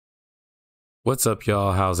What's up,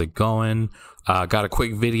 y'all? How's it going? Got a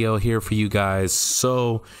quick video here for you guys.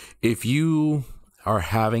 So if you are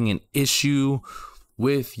having an issue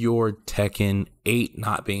with your Tekken 8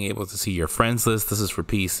 not being able to see your friends list, this is for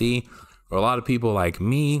PC. For a lot of people like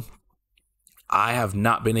me, I have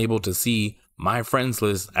not been able to see my friends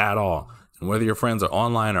list at all. And whether your friends are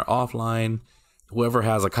online or offline, whoever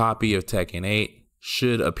has a copy of Tekken 8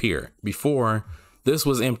 should appear. Before, this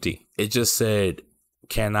was empty. It just said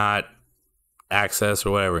cannot access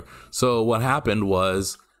or whatever. So what happened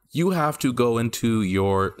was you have to go into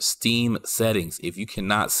your Steam settings. If you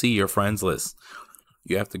cannot see your friends list,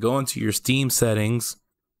 you have to go into your Steam settings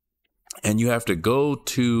and you have to go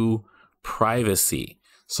to privacy.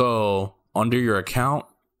 So under your account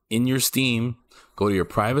in your Steam, go to your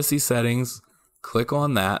privacy settings, click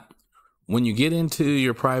on that. When you get into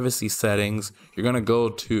your privacy settings, you're going to go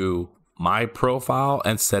to my profile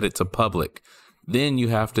and set it to public. Then you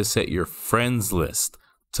have to set your friends list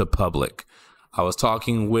to public. I was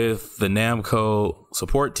talking with the Namco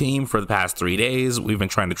support team for the past 3 days. We've been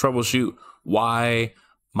trying to troubleshoot why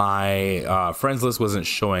my friends list wasn't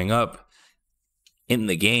showing up in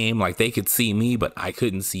the game. Like, they could see me, but I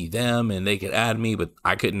couldn't see them, and they could add me, but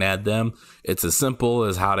I couldn't add them. It's as simple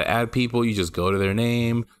as how to add people. You just go to their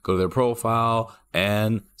name, go to their profile,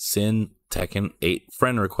 and send Tekken 8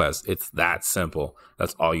 friend requests. It's that simple.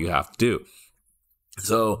 That's all you have to do.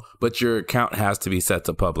 So, but your account has to be set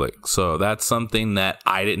to public. So that's something that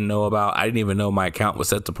I didn't know about. I didn't even know my account was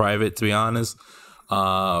set to private, to be honest.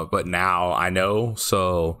 But now I know.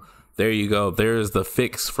 So there you go. There's the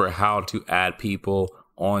fix for how to add people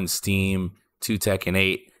on Steam to Tekken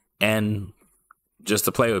 8 and just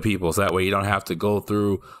to play with people. So that way you don't have to go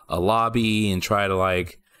through a lobby and try to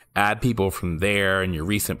like add people from there and your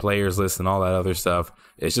recent players list and all that other stuff.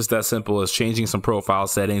 It's just that simple as changing some profile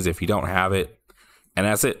settings if you don't have it. And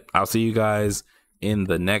that's it. I'll see you guys in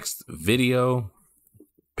the next video.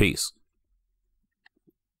 Peace.